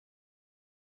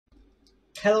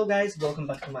Hello guys, welcome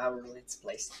back to my Let's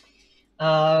Plays.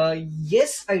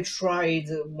 Yes, I tried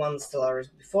one Stellaris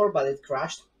before, but it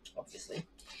crashed, obviously.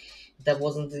 That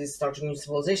wasn't the starting new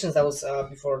Civilisations, that was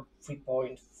before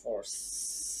 3.4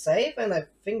 save, and I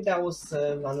think that was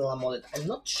vanilla modded. I'm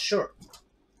not sure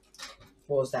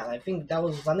what was that. I think that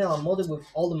was vanilla modded with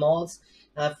all the mods,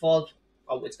 and I thought,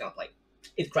 oh, it's gonna play.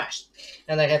 It crashed,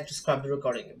 and I have to scrap the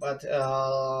recording, but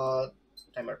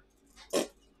timer.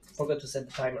 Forgot to set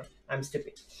the timer. I'm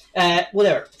stupid.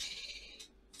 Whatever.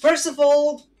 First of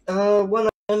all, one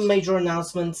major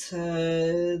announcement: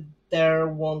 there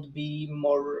won't be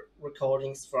more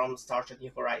recordings from Star Trek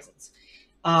New Horizons.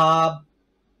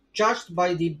 Judged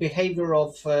by the behavior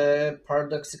of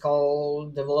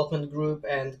Paradoxical Development Group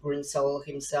and Grincell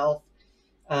himself,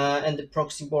 and the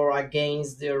proxy war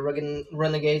against the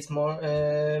Renegades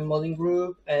modding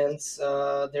group, and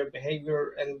their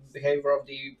behavior and behavior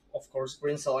of course,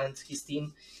 Grincell and his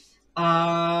team.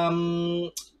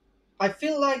 I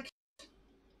feel like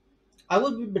I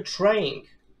would be betraying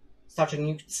Star Trek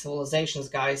New Civilizations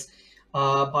guys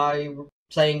by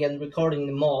playing and recording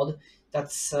the mod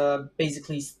that's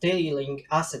basically stealing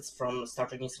assets from Star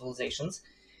Trek New Civilizations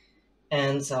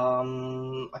and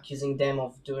accusing them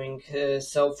of doing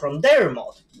so from their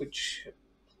mod, which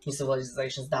New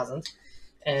Civilizations doesn't.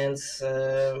 And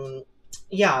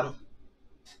yeah,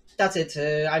 that's it.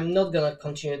 I'm not gonna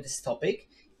continue this topic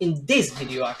in this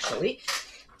video, actually.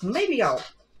 Maybe I'll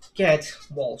get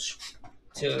Walsh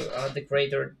to the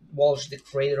creator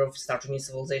of Star Trek New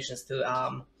Civilizations,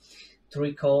 to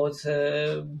record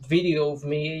a video of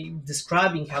me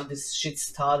describing how this shit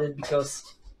started, because,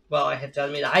 well, I have to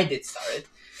admit I did start it,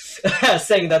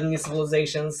 saying that New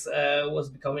Civilizations was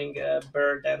becoming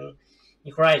better than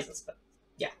New Horizons. But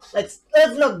yeah, let's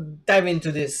not dive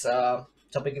into this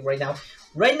topic right now.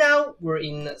 Right now, we're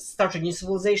in Star Trek New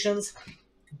Civilizations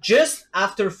just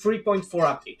after 3.4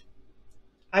 update.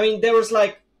 I mean, there was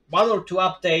like one or two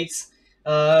updates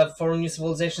for New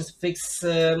Civilizations to fix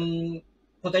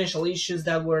potential issues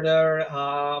that were there.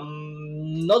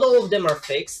 Not all of them are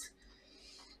fixed.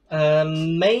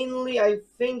 Mainly, I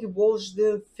think Walsh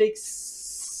didn't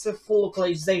fix full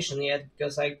localization yet,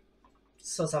 because I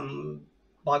saw some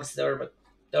bugs there, but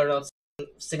they're not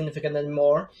significant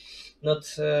anymore. Not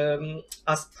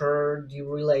as per the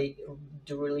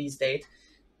release date.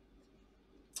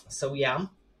 So yeah,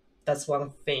 that's one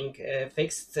thing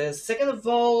fixed. Second of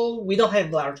all, we don't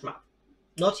have large map,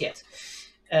 not yet,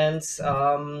 and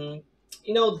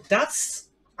that's.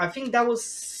 I think that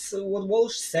was what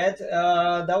Walsh said.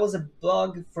 That was a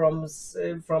bug from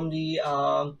the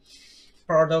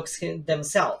Paradox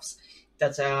themselves,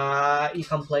 that you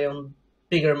can play on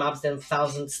bigger maps than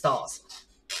 1,000 stars.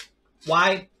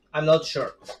 Why? I'm not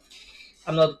sure.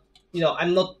 I'm not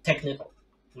technical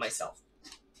myself,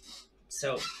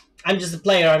 so I'm just a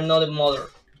player. I'm not a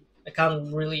modder. I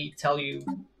can't really tell you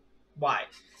why.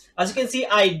 As you can see,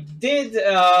 I did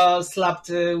slapped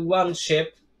one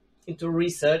ship into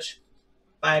research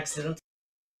by accident.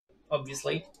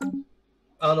 Obviously,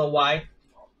 I don't know why.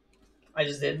 I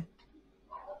just did.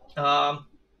 But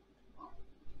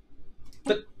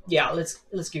yeah,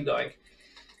 let's keep going.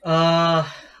 Oh,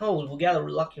 we got a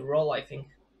lucky roll, I think.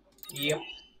 Yep,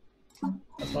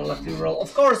 that's one lucky roll.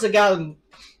 Of course, I got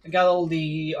all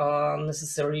the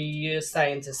necessary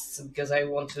scientists, because I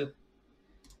want to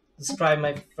describe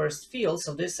my first fields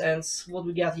of this. And what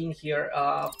we got in here,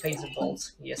 phaser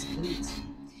bolts. Yes, please.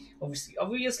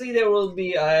 Obviously, there will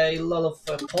be a lot of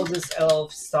poses, a lot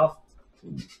of stuff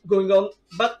going on.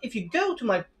 But if you go to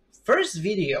my first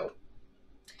video,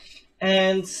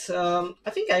 and I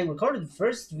think I recorded the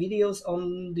first videos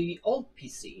on the old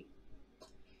PC,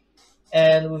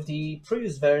 and with the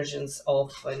previous versions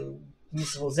of New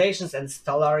Civilizations and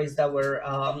Stellaris that were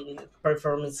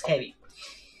performance heavy.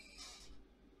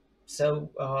 So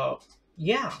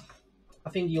yeah, I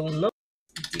think you'll know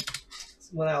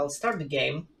when I'll start the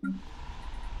game.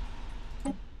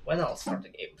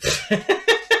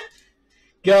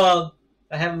 God,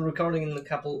 I haven't recorded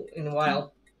in a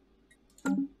while.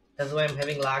 That's why I'm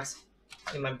having lags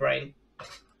in my brain.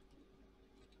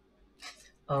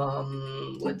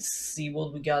 Let's see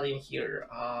what we got in here.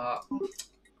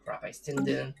 Crap, I still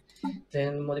didn't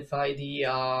modify the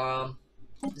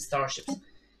starships.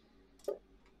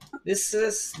 This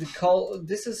is called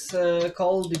the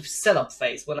setup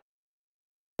phase, when I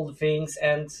do all the things,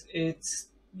 and it's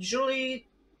usually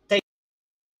takes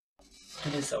to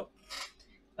do so.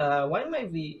 Why my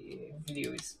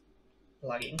video is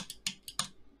lagging?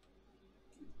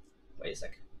 Wait a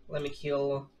sec. Let me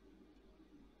kill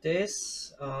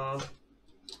this.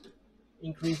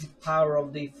 Increase the power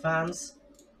of the fans.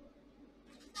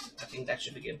 I think that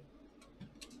should be good.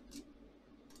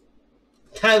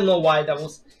 I don't know why that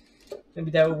was.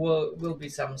 Maybe there will be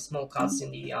some small cuts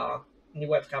in the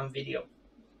webcam video,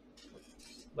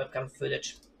 webcam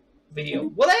footage, video,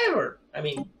 whatever. I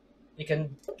mean, you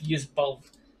can use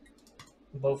both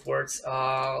words.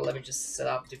 Let me just set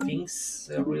up the things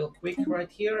real quick right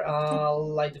here.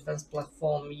 Light defense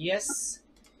platform, yes.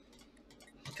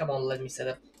 Come on, let me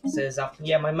set this up.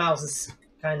 Yeah, my mouse is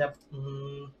kind of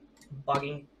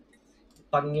bugging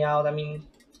out. I mean,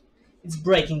 it's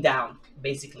breaking down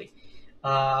basically.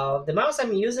 The mouse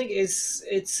I'm using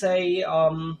it's a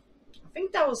I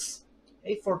think that was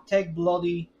A4 Tech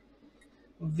Bloody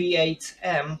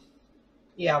V8M.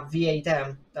 Yeah,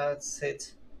 V8M. That's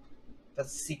it.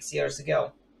 That's 6 years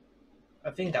ago.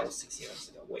 I think that was 6 years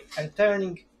ago. Wait, I'm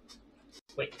turning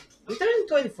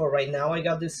 24 right now. I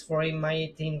got this for my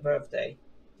 18th birthday.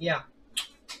 Yeah.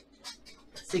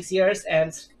 6 years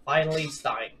and finally it's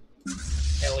time.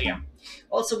 Hell yeah.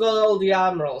 Also got all the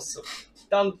admirals, so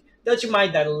don't you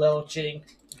mind that little cheating,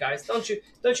 guys. Don't you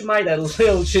mind that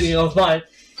little cheating of mine.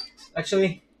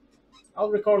 Actually, I'll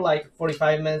record like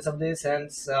 45 minutes of this and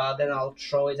then I'll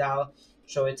show it to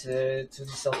the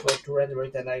software to render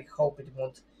it, and I hope it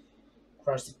won't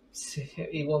crash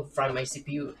it won't fry my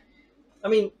CPU. I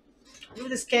mean, in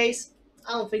this case,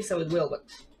 I don't think so it will, but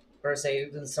per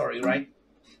se, sorry, right?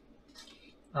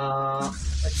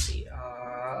 Let's see.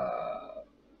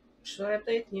 Should I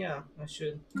update? Yeah, I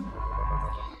should.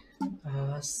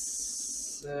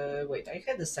 Wait, I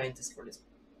had the scientist for this.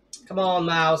 Come on,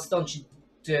 mouse, don't you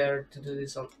dare to do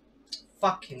this on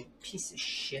fucking piece of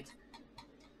shit.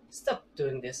 Stop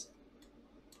doing this.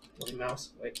 Bloody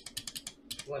mouse, wait.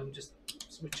 Let me just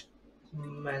switch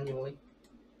manually.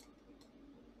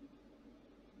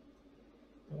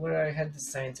 Where I had the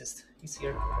scientist. He's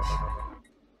here.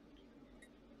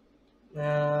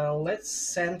 Let's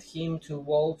send him to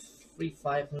Wolf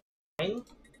 359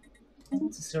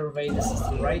 to survey the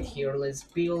system right here. Let's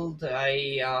build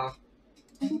a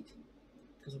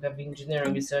because we have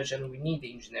engineering research and we need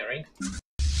the engineering,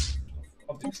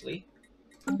 obviously.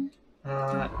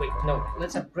 Wait, no,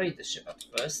 let's upgrade the ship at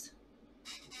first.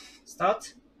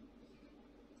 Start.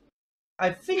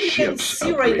 I think you can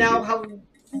see right now how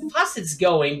fast it's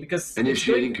going, because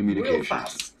initiating it's going real communications.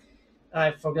 fast.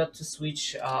 I forgot to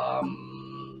switch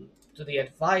to the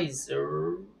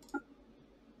advisor.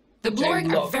 The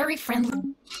Blorg are very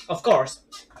friendly. Of course.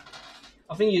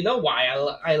 I think you know why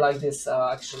I like this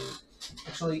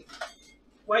actually.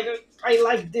 Why do I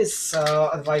like this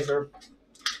advisor?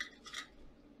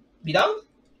 Be done?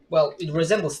 Well, it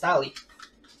resembles Tali.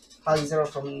 Tali Zero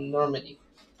from Normandy.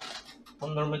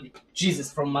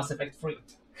 Jesus, from Mass Effect 3.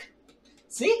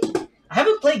 See? I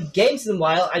haven't played games in a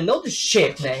while. I know the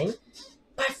shit name,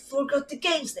 but I forgot the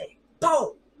game's name.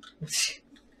 Boom!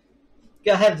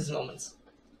 Gotta have these moments.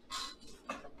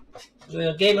 When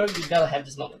you're a gamer, you gotta have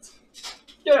these moments.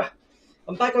 Yeah!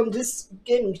 I'm back on this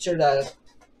gaming chair that I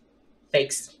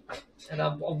fixed. And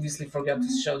I obviously forgot to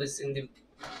show this in the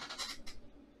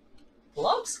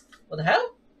vlogs? What the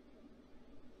hell?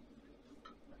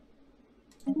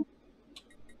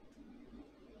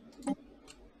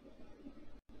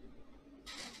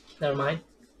 Never mind.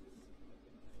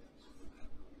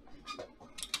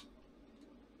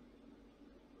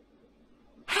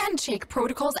 Handshake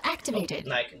protocols activated. Oh,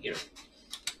 now I can hear it.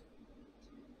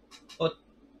 But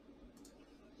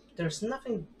there's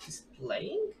nothing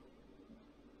displaying?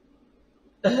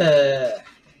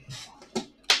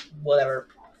 Whatever.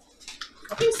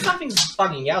 I think something's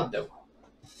bugging out though.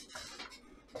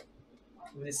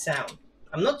 With the sound.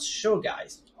 I'm not sure,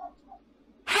 guys.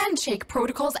 Handshake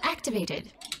protocols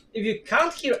activated. If you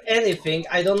can't hear anything,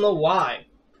 I don't know why.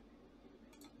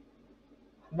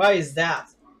 Why is that?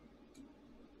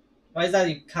 Why is that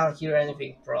you can't hear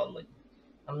anything, probably?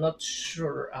 I'm not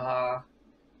sure.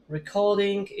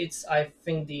 Recording, it's, I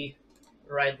think, the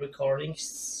right recording.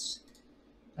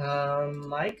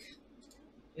 Mic.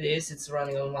 It is, it's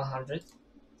running on 100.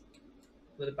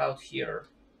 What about here?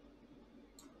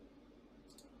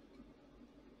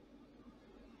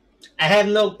 I have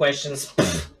no questions.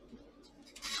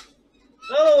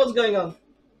 I don't know what's going on.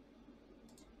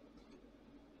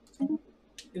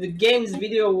 If the game's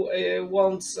video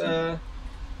won't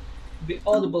be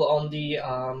audible on the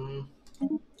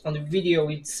video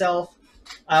itself,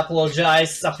 I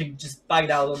apologize. Something just bugged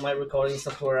out on my recording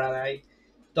software, and I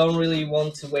don't really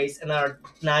want to waste another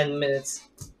 9 minutes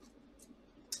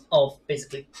of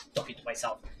basically talking to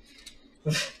myself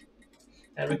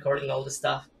and recording all the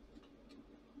stuff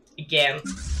again.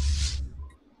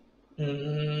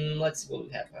 Let's see what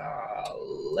we have.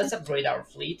 Let's upgrade our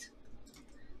fleet.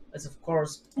 let's of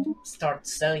course start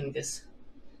selling this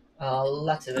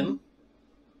latinum.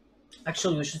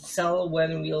 Actually, we should sell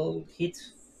when we'll hit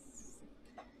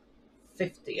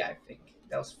 50, I think.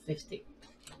 That was 50.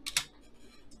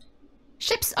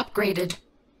 Ships upgraded.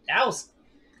 That was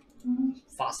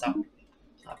fast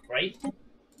upgrade.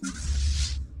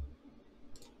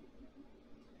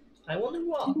 I wonder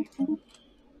why.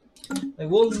 I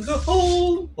wonder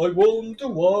how, I wonder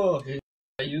why.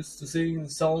 I used to sing the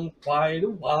song quite a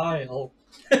while.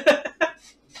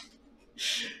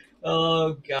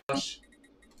 Oh gosh.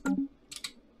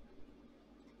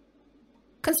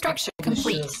 Construction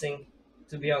complete. Shouldn't sing,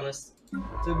 to be honest.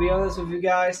 To be honest with you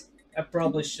guys, I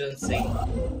probably shouldn't sing.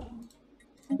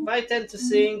 If I tend to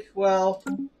sing, well,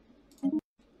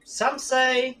 some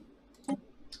say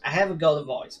I haven't got a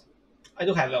voice. I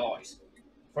do have a voice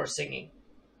for singing.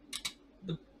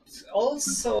 But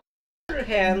also, on the other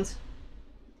hand,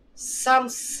 some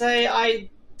say I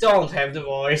don't have the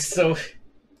voice, so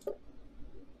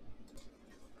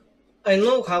I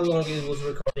know how long it was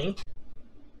recording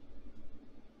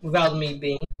without me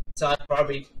being, so I'd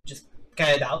probably just cut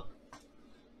it out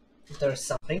if there's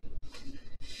something.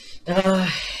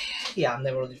 Yeah,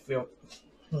 never live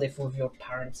with your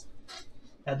parents.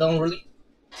 I don't really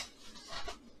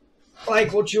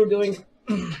like what you're doing,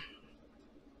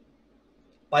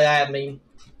 but I mean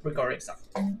recording stuff.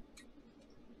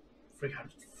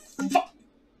 300. Fuck!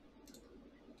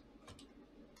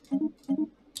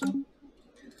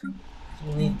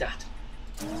 We need that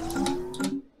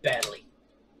badly.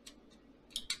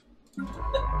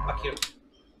 Back here.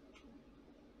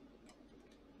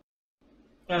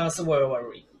 So where were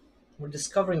we? We're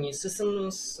discovering new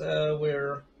systems.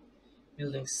 We're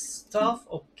building stuff.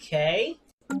 Okay.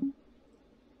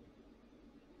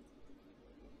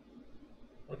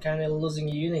 We're kind of losing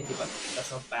Unity, but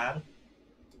that's not bad.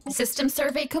 System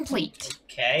survey complete.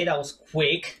 Okay, that was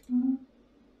quick.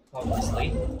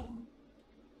 Obviously.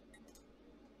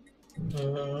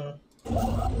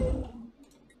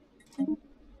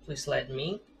 Please let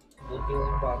me. We'll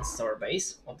build one star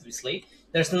base, obviously.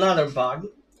 There's another bug.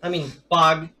 I mean,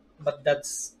 bug, but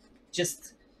that's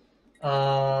just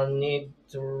need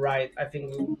to write. I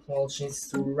think Walsh needs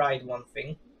to write one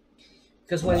thing.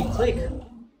 Because when you click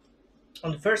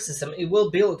on the first system, it will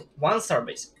build one star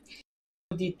base.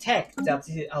 To detect that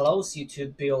it allows you to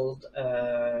build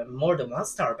more than one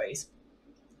star base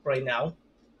right now,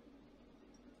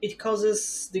 it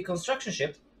causes the construction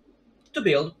ship to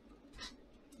build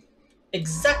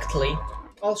exactly.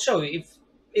 I'll show you if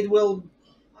it will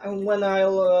when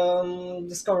I'll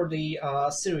discover the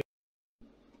series.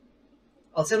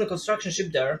 I'll send a construction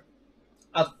ship there.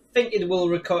 I think it will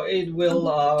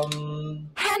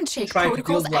Handshake try to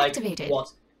protocols build like activated.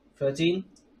 what 13,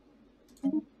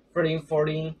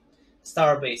 14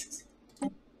 star bases.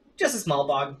 Just a small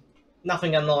bug,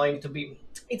 nothing annoying to be.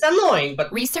 It's annoying,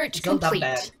 but Research it's not complete.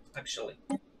 that bad actually.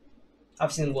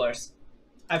 I've seen worse.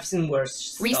 I've seen worse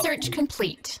stuff. Research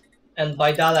complete. And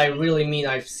by that I really mean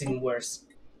I've seen worse.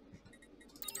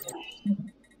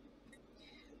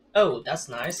 Oh, that's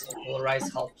nice.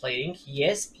 Polarized hull plating.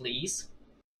 Yes, please.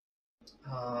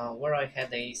 Where I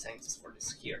had a scientist for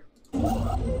this here.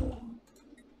 I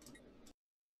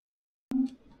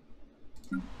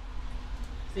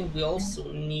think we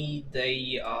also need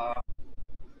a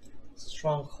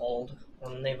stronghold or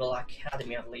naval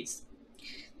academy at least.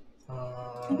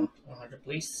 100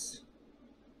 please.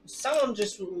 Someone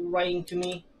just writing to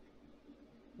me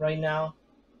right now.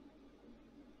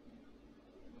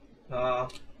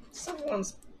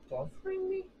 Someone's bothering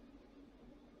me?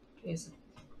 Is it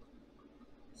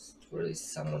really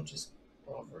someone just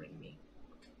bothering me?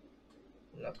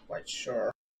 I'm not quite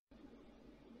sure.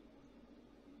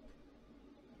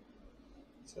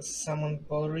 Is someone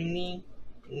bothering me?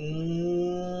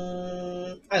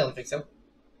 I don't think so.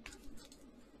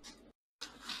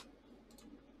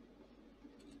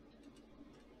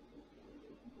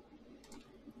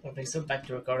 I don't think so. Back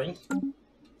to recording.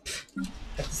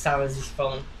 Have to silence his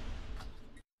phone.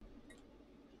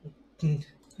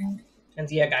 And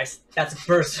yeah, guys, that's a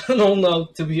personal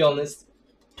note, to be honest.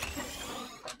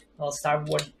 I'll start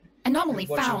Anomaly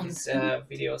watching found. these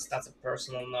videos. That's a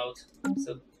personal note,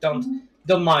 so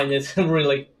don't mind it,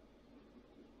 really.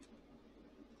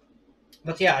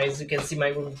 But yeah, as you can see, my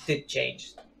room did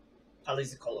change, at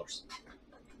least the colors.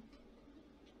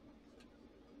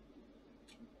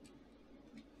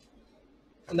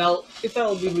 Now, if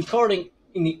I'll be recording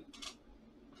in the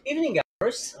evening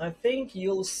hours, I think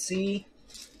you'll see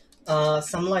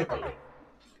some light on it,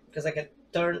 because I can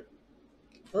turn.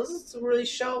 Does it really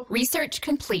show? Research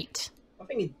complete. I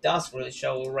think it does really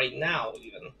show right now,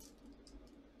 even.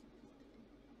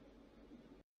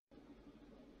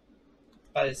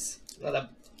 but it's not a,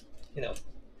 you know,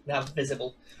 not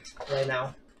visible right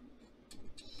now.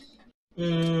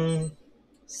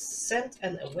 Send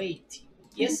and await.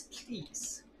 Yes,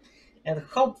 please. And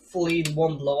hopefully it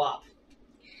won't blow up.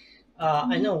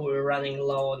 I know we're running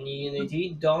low on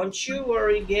Unity. Don't you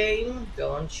worry, game.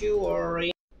 Don't you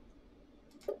worry.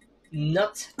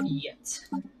 Not yet.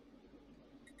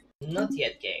 Not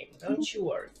yet, game. Don't you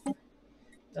worry.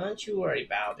 Don't you worry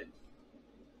about it.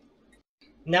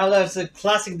 Now there's a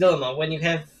classic dilemma when you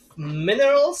have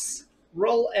minerals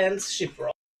roll and ship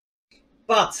roll.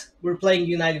 But we're playing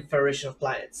United Federation of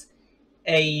Planets.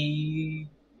 A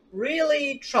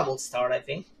really troubled start, I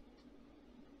think.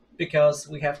 Because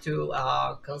we have to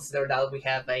consider that we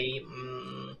have a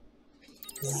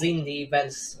Zindi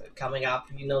events coming up.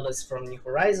 You know this from New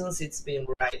Horizons. It's been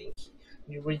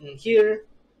written here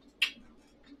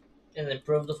and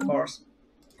improved, of course.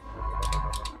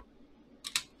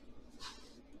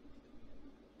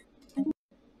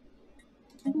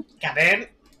 Kaboom!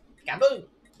 Kaboom!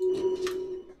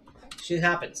 Shit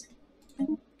happens.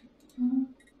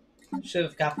 Should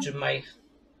have captured my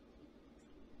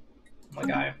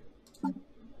guy.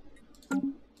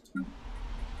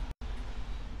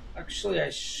 Actually, I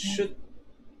should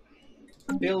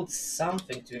build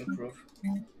something to improve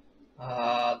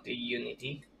the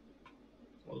Unity.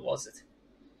 What was it?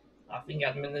 I think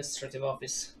administrative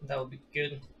office. That would be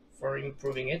good for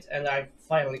improving it, and I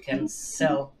finally can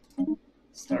start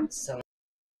selling.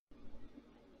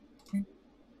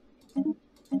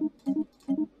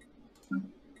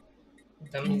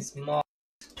 That means more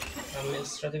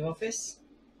administrative office.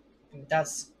 I think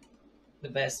that's the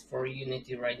best for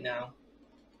Unity right now.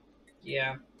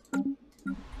 Yeah.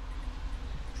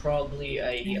 Probably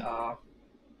a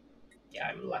yeah,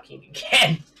 I'm lacking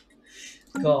again.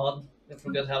 God, I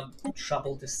forgot how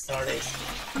troubled this start is.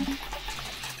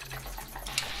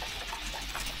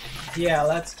 Yeah,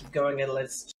 let's keep going and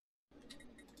let's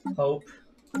hope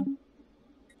it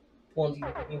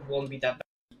won't be that bad.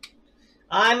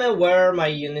 I'm aware my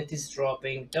unit is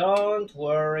dropping. Don't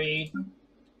worry.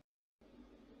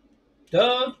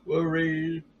 Don't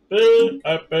worry. Be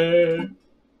happy.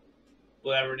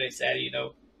 Whatever they said, you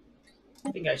know.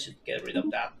 I think I should get rid of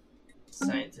that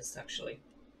scientist, actually.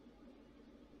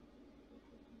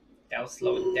 That'll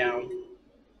slow it down.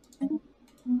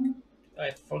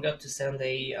 I forgot to send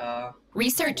a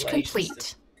research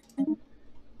complete.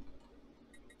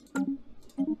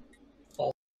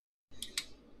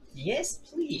 Yes,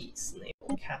 please.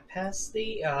 Naval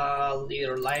capacity,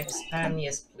 leader lifespan.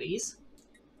 Yes, please.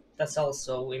 That's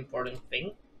also important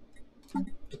thing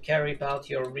to carry about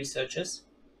your researches.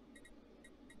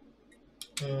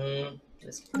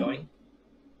 Let's keep going.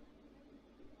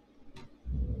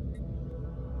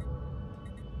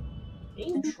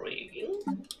 Intriguing.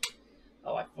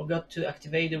 Oh, I forgot to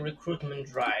activate the recruitment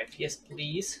drive. Yes,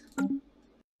 please.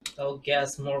 That'll get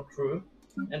us more crew.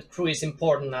 And crew is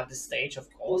important at this stage,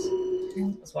 of course.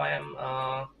 That's why I'm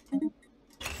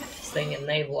staying in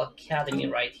Naval Academy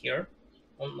right here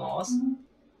on Mars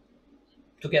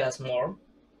to get us more.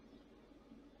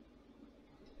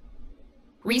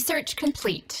 Research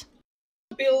complete.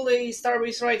 Build a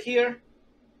starbase right here.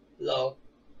 Low.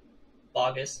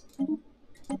 Bogus.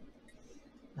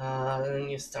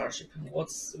 New starship.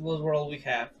 What role we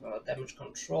have? Damage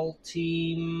control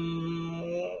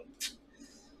team.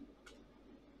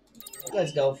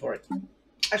 Let's go for it.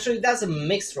 Actually, that's a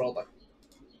mixed role, but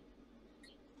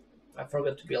I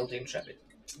forgot to build the Intrepid.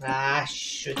 Ah,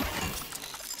 shit.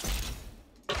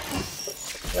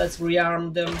 Let's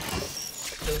rearm them.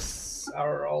 Those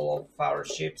are all of our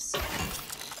ships.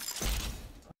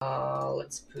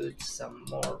 Let's put some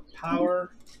more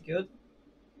power. Good.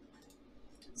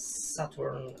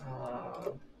 Saturn.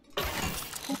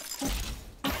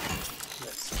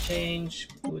 Let's change.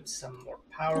 Put some more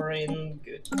power in.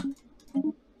 Good.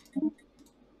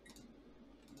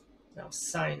 Now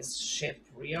science ship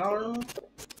rearm.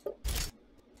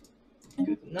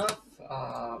 Good enough.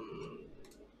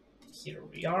 Here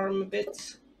rearm a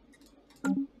bit.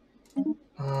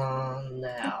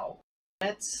 Now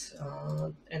let's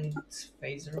and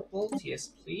phaser bolt. Yes,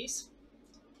 please.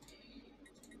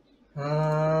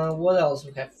 What else?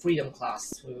 We have freedom class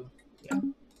to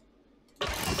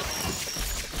to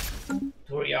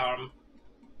rearm.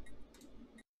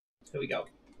 Here we go.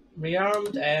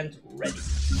 Rearmed and ready.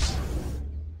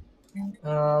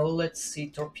 Let's see,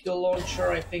 torpedo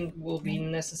launcher I think will be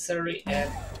necessary,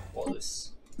 and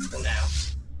Walsh for now.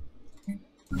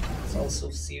 Let's also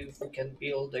see if we can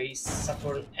build a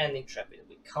Saturn and Intrepid.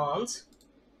 We can't,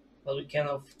 but we can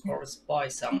of course buy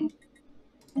some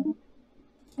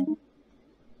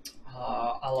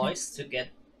alloys to get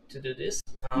to do this.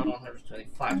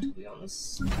 125 to be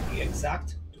honest. To be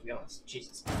exact. To be honest.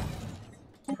 Jesus.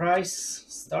 Price.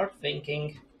 Start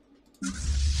thinking.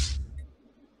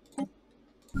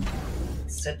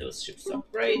 Set those ships to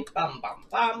upgrade. Bam, bam,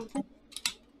 bam.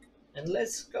 And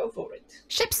let's go for it.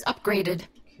 Ships upgraded.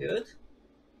 Good.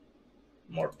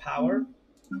 More power.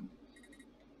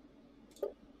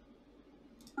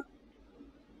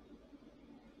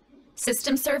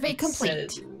 System survey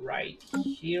complete. Set it right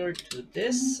here to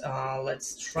this.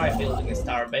 Let's try building a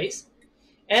star base.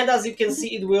 And as you can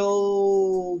see, it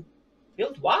will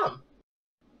build one.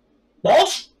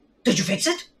 Walsh? Did you fix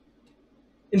it?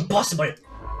 Impossible.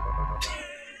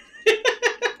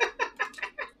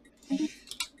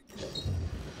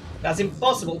 That's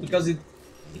impossible because it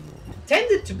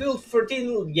tended to build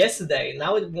 13 yesterday.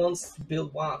 Now it wants to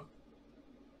build one.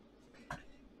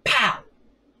 Pow!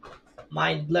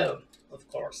 Mind blown, of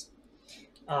course.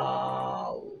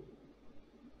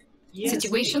 Yes,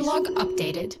 Situation please. log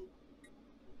updated.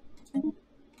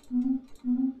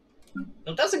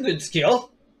 Now that's a good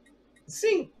skill.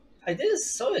 See, I didn't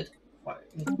saw it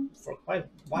for quite a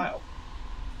while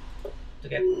to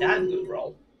get that good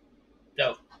roll.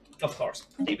 Though, of course,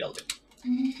 they built it.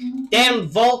 Damn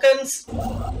Vulcans!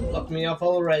 Locked me off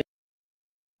already.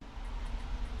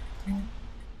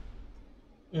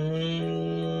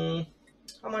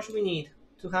 How much we need?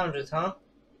 200, huh?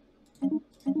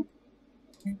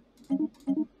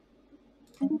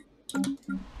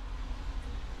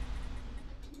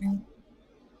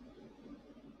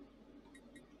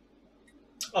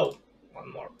 Oh,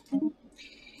 one more.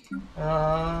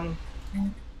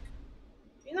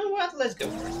 You know what? Let's go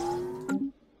for it.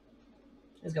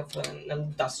 Let's go for an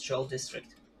industrial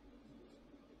district.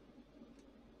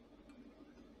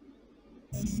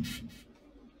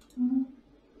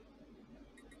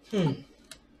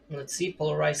 Let's see.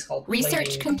 Polarized hull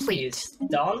Research plating complete. is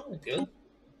done. Good.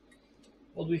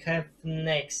 What do we have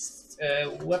next?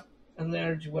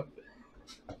 Energy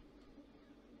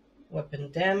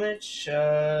weapon damage.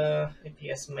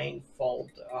 APS main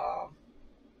fault.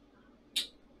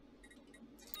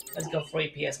 Let's go for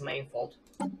APS main fault.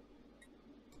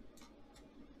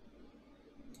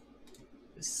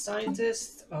 The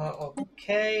scientist.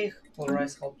 Okay.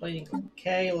 Polarized hull plating.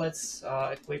 Okay. Let's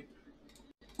equip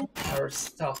our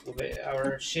stuff with it.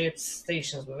 Our ships,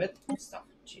 stations with it. Stuff.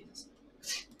 Jesus.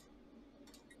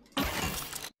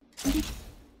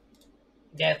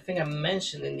 Yeah, I think I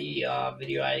mentioned in the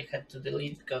video I had to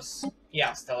delete because,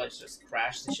 yeah, Stellaris just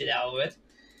crashed the shit out of it.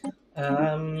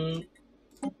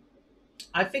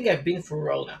 I think I've been through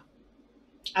Rona.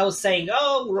 I was saying,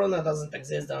 oh, Rona doesn't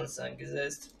exist.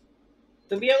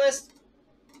 To be honest,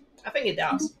 I think it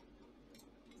does.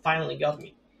 Finally got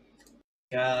me.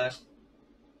 That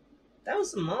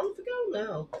was a month ago?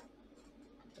 No.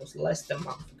 It was less than a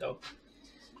month ago.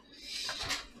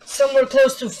 Somewhere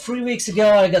close to 3 weeks ago,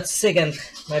 I got sick and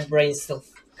my brain's still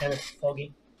kind of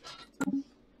foggy.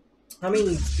 I mean,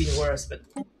 it's been worse, but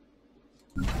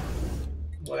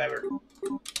whatever.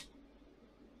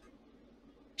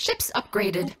 Ships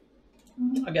upgraded.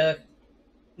 I gotta,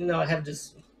 I have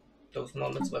those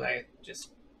moments when I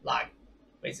just lag,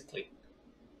 basically.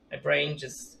 My brain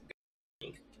just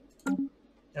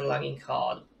and lagging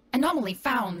hard. Anomaly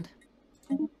found.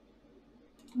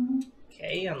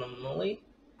 Okay, anomaly.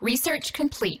 Research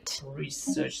complete.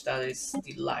 Research, that is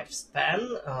the lifespan.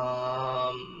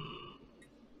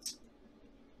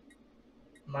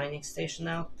 Mining station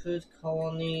output,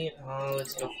 colony.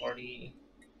 Let's go for the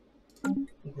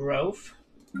growth.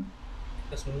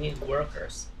 Because we need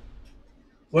workers.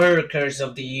 Workers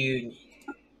of the Union.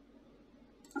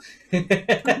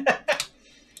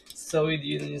 Soviet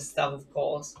Union stuff, of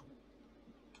course.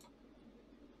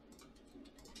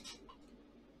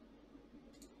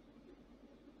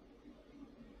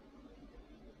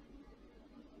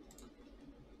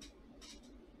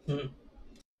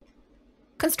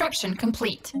 Construction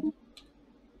complete.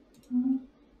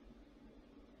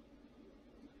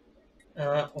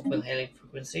 Open hailing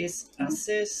frequencies.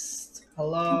 Assist.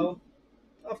 Hello.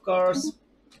 Of course.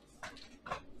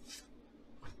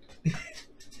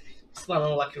 It's one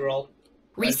unlucky roll.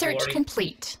 Research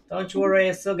complete. Don't worry,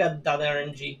 I still got that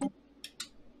RNG.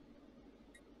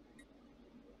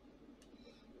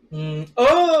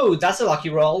 Oh, that's a lucky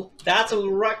roll. That's a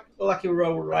lucky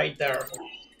roll right there.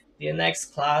 The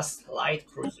next class light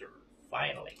cruiser.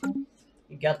 Finally,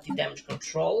 we got the damage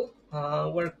control.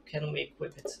 Where can we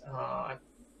equip it? I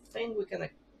think we could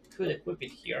equip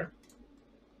it here.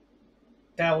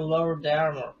 That will lower the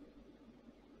armor.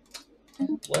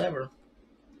 Whatever.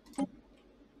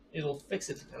 It will fix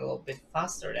it a little bit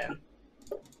faster then.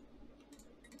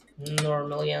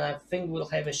 normally, and I think we'll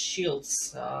have a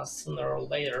shields sooner or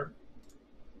later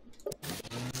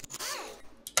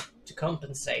to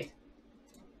compensate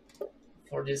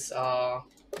for this for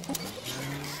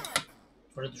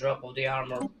the drop of the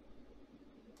armor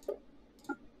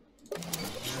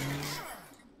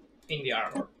in the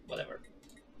armor, whatever.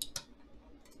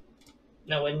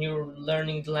 Now, when you're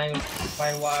learning the language for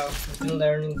quite a while, you've been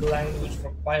learning the language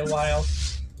for quite a while,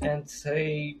 and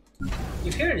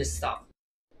you hear this stuff.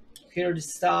 You hear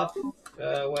this stuff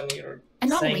when you're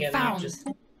saying it, and you just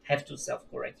have to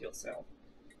self-correct yourself.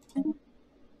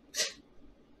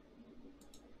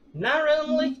 Not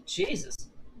randomly? Jesus.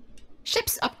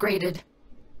 Ships upgraded.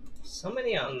 So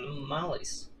many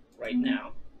anomalies right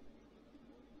now.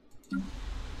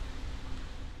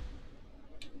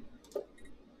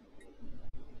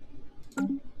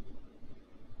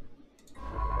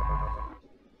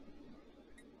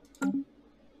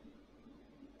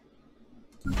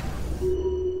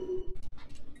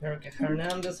 Erica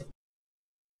Hernandez,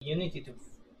 you need to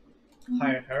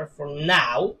hire her for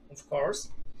now, of course.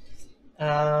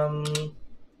 Pause.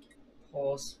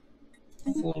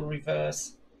 Full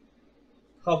reverse.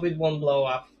 Hope it won't blow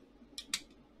up.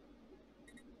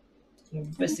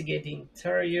 Investigate the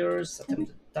interiors.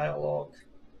 Attempt the dialogue.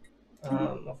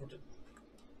 Over to.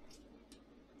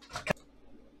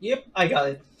 Yep, I got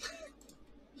it.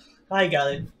 I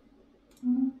got it.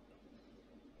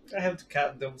 I have to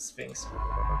cut those things.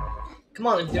 Come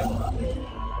on, if they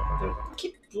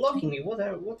keep blocking me. What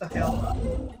the hell?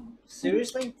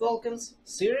 Seriously, Vulcans?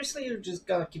 Seriously, you're just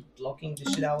gonna keep blocking the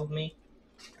shit out of me?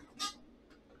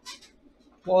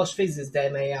 Walsh fixes this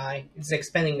damn AI. It's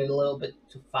expanding a little bit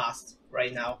too fast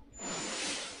right now.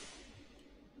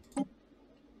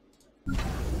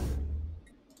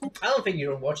 I don't think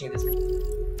you're watching this.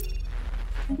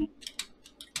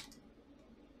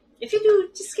 If you do,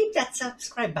 just hit that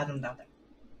subscribe button down there.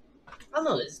 I'll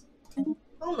notice.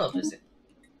 I'll notice it.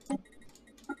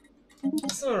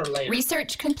 Sooner or later.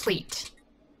 Research complete.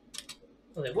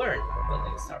 Well, they weren't when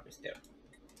they started there.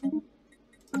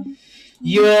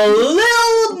 You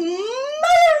little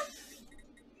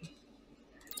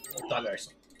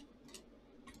dollars.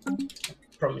 I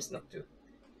promise not to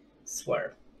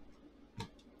swear.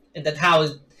 And that's how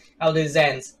this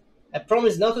ends. I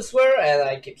promise not to swear, and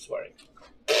I keep swearing.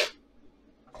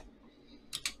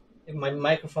 If my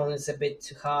microphone is a bit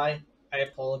too high, I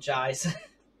apologize.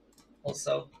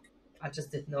 Also, I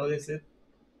just didn't notice it.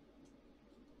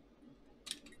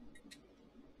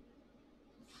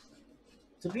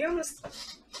 To be honest,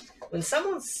 when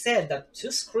someone said that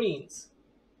 2 screens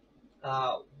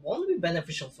won't be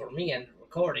beneficial for me and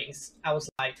recordings, I was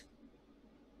like,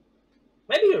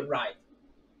 maybe you're right.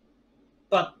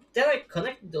 But then I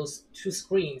connected those 2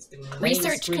 screens, the main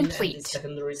Research screen complete. and the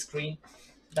secondary screen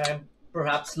that I'm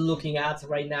perhaps looking at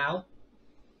right now.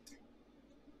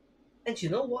 And you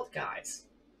know what, guys?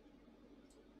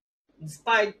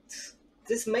 Despite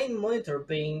this main monitor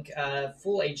being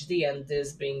full HD and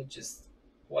this being just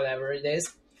whatever it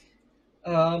is,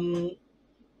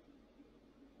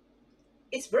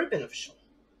 it's very beneficial.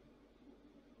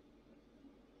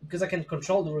 Because I can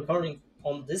control the recording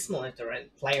on this monitor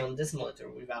and play on this monitor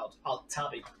without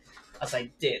alt-tabbing, as I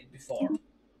did before.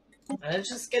 And I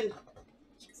just can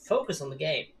focus on the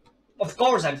game. Of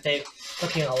course I'm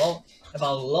talking a lot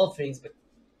about a lot of things, but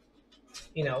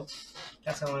you know,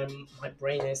 that's how my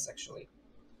brain is actually.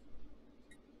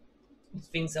 It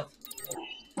thinks of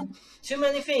too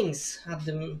many things at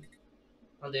the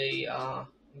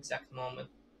exact moment.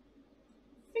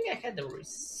 I think I had the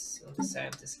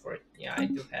scientist for it. Yeah, I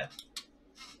do have.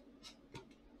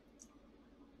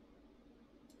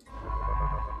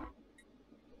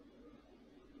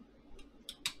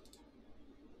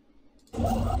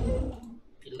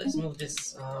 Okay, let's move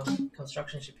this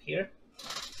construction ship here.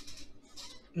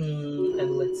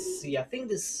 And let's see, I think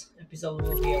this episode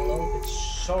will be a little bit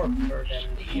shorter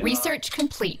than the Research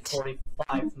complete.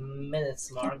 45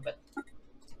 minutes mark, but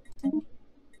you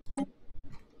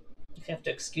have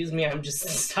to excuse me, I'm just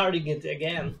starting it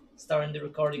again, starting the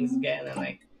recordings again, and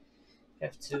I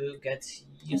have to get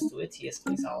used to it. Yes,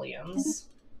 please, Alliance.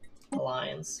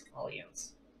 I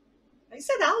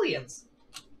said Alliance!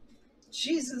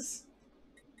 Jesus!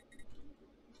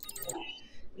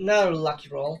 Another lucky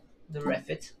roll. The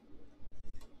refit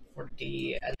for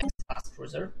the next class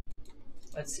cruiser.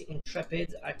 Let's see,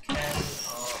 Intrepid. I can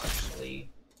actually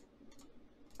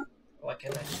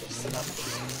set up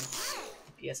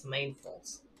the DPS main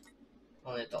faults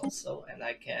on it also, and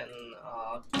I can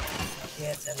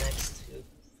get an X2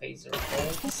 phaser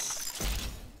bolts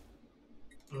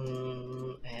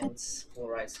and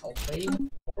polarized hull plating, of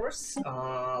course.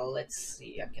 Let's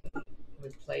see, I can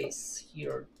replace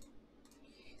here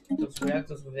those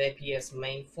reactors with APS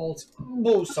main faults.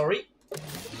 Oh, sorry.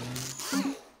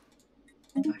 I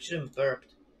shouldn't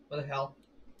burped. What the hell?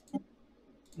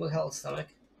 What the hell, stomach?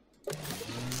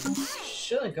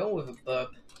 Shouldn't go with a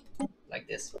burp like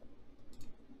this.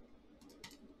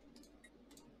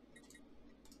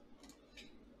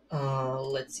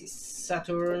 Let's see,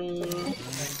 Saturn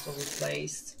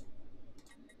replaced.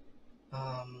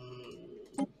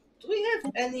 Do we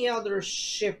have any other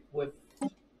ship with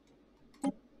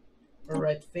a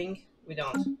red thing? We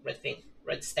don't. Red thing.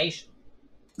 Red station.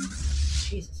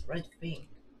 Jesus, red thing.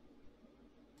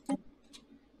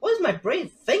 What is my brain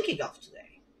thinking of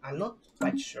today? I'm not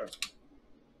quite sure.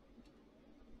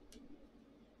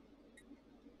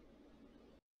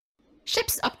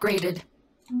 Ships upgraded.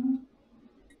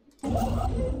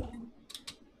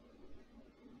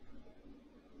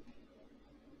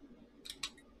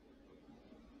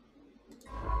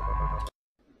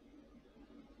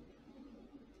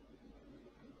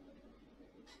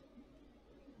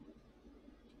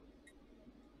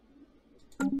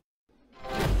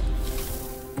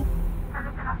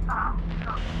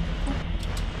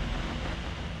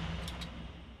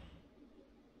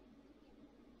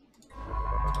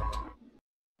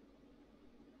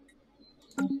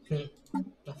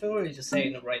 Nothing really to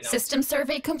say right now. System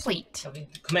survey complete. Nothing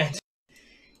to comment.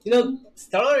 You know,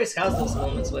 Stellaris has those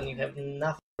moments when you have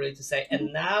nothing really to say,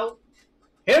 and now,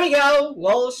 here we go,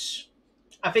 Walsh.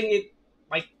 I think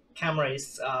my camera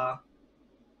is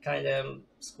kind of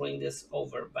screwing this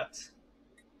over, but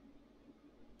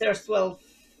there's 12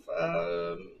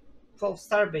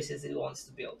 star bases it wants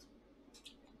to build.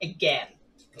 Again.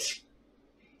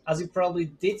 As you probably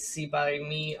did see by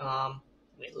me,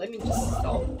 wait, let me just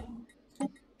stop.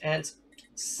 And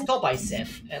stop, I said,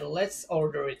 and let's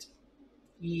order it.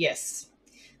 Yes.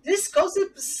 This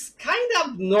concept is kind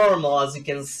of abnormal, as you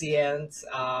can see, and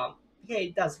yeah,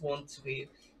 it does want to be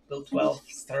build 12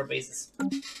 star bases.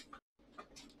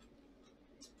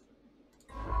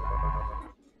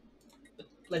 But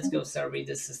let's go survey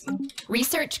this system.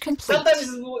 Research complete.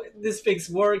 Sometimes this fix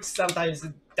works, sometimes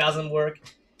it doesn't work.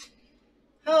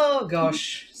 Oh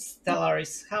gosh,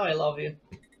 Stellaris, how I love you.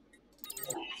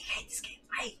 I hate this game.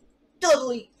 I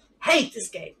totally hate this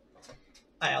game.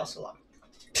 I also love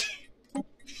it.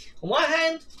 On one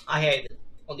hand, I hate it.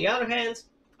 On the other hand,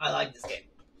 I like this game.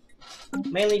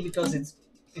 Mainly because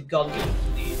it got me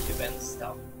into the event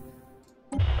stuff.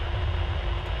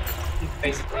 It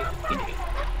basically hit me.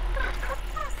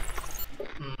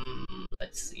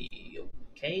 Let's see.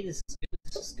 Okay, this is good.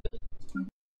 This is good.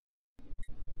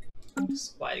 This is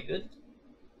quite good.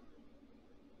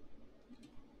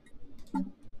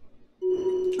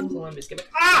 Columbus, get back.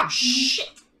 Ah, shit!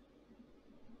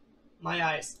 My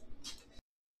eyes.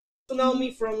 To know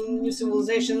me from New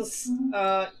Civilisations,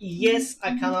 yes,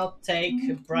 I cannot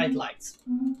take bright lights.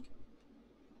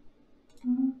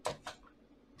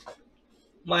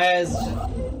 My eyes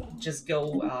just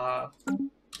go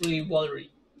really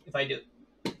watery if I do.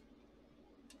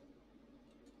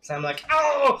 So I'm like,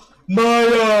 oh, my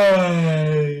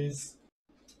eyes!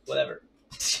 Whatever.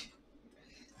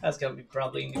 That's gonna be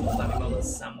probably in the funny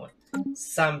moments somewhere.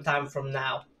 Sometime from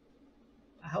now.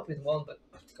 I hope it won't, but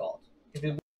God. If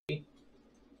it will be,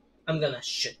 I'm gonna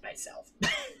shit myself.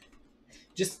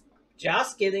 just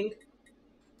kidding.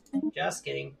 Just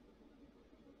kidding.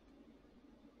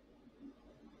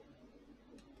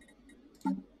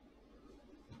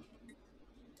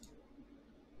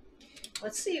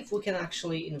 Let's see if we can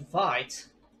actually invite.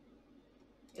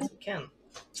 Yes, we can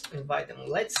invite them.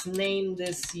 Let's name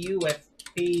this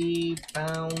UFP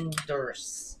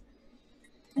founders.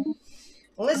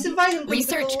 Well, let's invite them to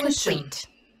Research the complete.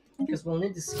 Because we'll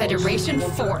need this Federation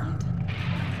formed.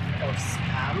 Or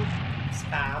spam.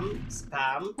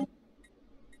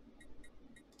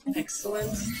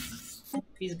 Excellent.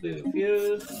 Peace be with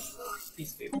you.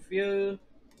 Peace be with you.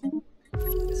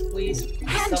 Yes, please.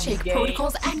 Handshake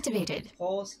protocols activated.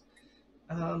 Pause.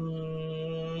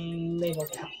 Naval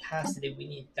capacity, we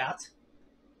need that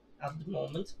at the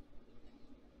moment.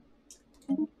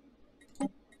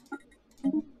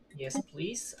 Yes,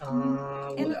 please.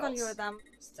 What else?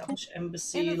 Establish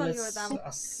embassy. Let's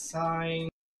assign.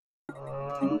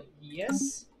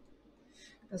 Yes.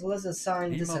 Let's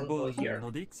assign this envoy here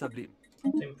to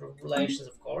improve relations,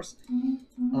 of course.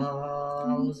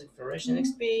 Losing Federation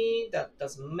XP. That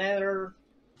doesn't matter.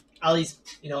 At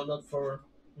least, you know, not for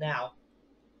now.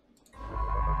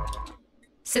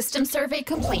 System survey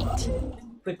complete.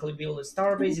 Quickly build a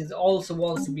star base. It also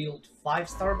wants to build 5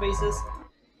 star bases.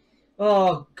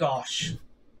 Oh gosh.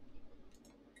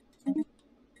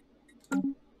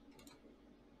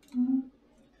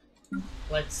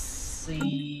 Let's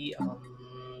see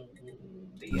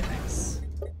the X.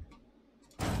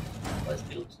 Let's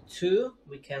build 2.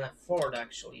 We can afford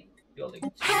actually building 2.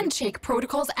 Handshake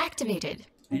protocols activated.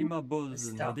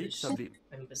 Establish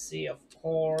embassy, of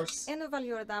course. Én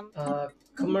valójában.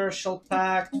 Commercial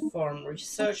pact, form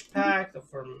research pact,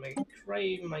 for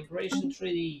migration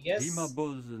treaty, yes.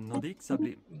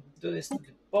 Do this to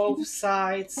both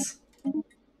sides.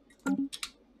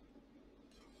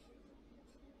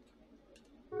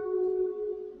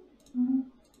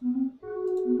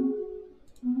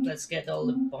 Let's get all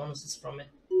the bonuses from it.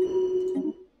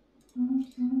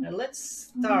 And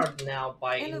let's start now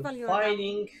by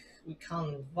inviting. We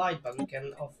can't invite, but we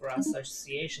can offer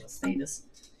association status.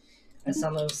 I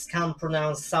sometimes can't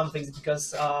pronounce some things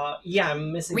because, yeah,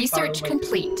 I'm missing. Research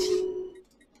complete.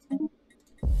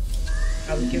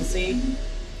 As you can see,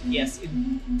 yes, it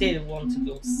did want to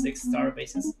build 6 star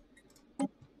bases.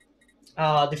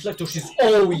 Deflector shields.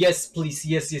 Oh yes, please,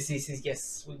 yes.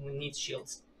 We need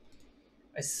shields.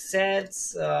 I said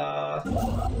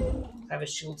have a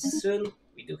shield soon.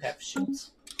 We do have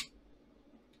shields.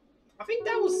 I think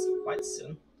that was quite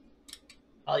soon.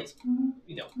 At least,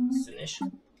 you know, soonish.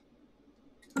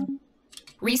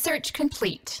 Research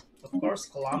complete. Of course,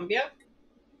 Columbia.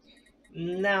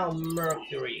 Now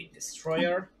Mercury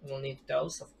Destroyer. We'll need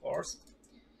those, of course.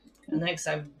 And next,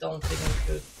 I don't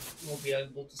think we'll be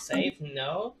able to save.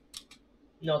 No,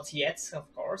 not yet,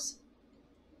 of course.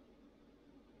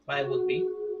 Why would be?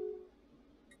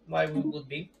 Why we would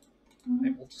be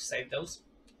able to save those?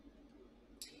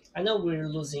 I know we're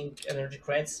losing energy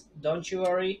credits. Don't you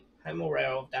worry, I'm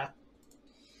aware of that.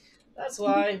 That's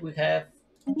why we have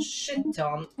a shit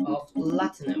ton of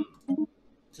platinum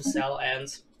to sell, and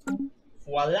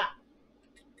voila,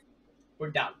 we're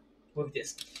done with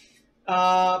this.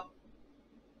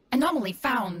 Anomaly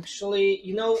found. Actually,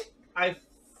 you know, I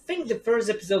think the first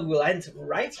episode will end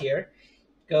right here,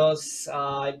 because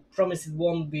I promised it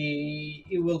will be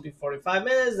 45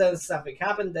 minutes, then something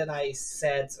happened, then I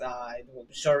said I will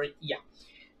be sure, yeah.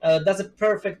 That's a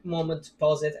perfect moment to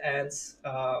pause it and,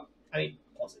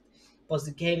 pause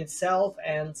the game itself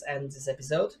and end this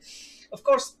episode. Of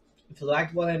course, if you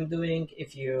liked what I'm doing,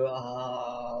 if you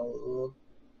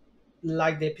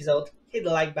like the episode, hit the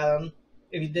like button.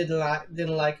 If you didn't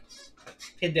like,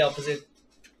 hit the opposite.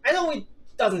 I know it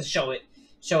doesn't show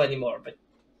anymore, but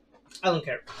I don't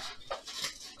care.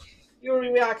 You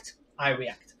react, I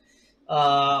react.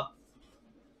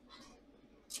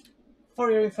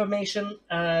 For your information,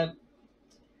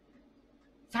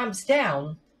 thumbs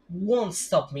down won't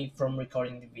stop me from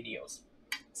recording the videos.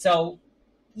 So,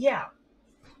 yeah.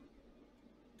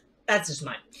 That's just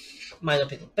my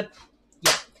opinion. But,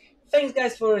 yeah. Thanks,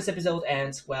 guys, for this episode,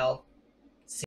 and, well,